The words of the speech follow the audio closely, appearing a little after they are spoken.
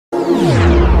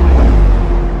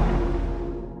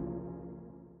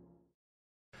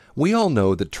We all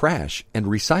know that trash and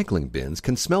recycling bins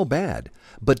can smell bad,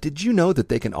 but did you know that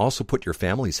they can also put your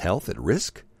family's health at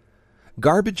risk?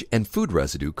 Garbage and food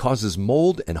residue causes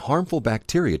mold and harmful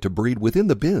bacteria to breed within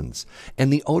the bins,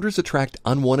 and the odors attract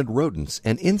unwanted rodents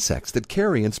and insects that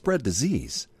carry and spread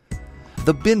disease.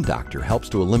 The Bin Doctor helps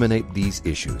to eliminate these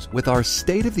issues with our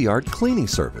state-of-the-art cleaning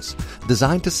service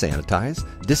designed to sanitize,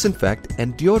 disinfect,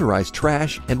 and deodorize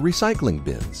trash and recycling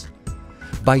bins.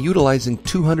 By utilizing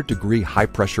 200-degree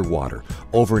high-pressure water,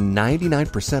 over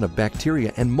 99% of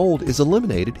bacteria and mold is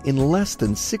eliminated in less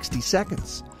than 60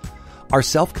 seconds. Our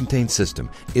self-contained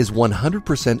system is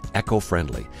 100%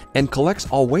 eco-friendly and collects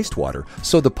all wastewater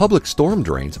so the public storm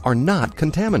drains are not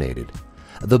contaminated.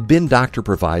 The Bin Doctor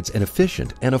provides an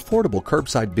efficient and affordable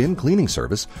curbside bin cleaning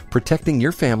service, protecting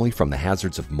your family from the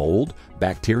hazards of mold,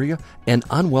 bacteria, and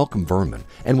unwelcome vermin,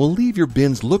 and will leave your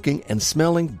bins looking and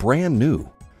smelling brand new.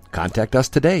 Contact us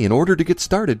today in order to get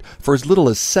started for as little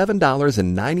as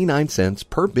 $7.99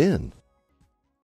 per bin.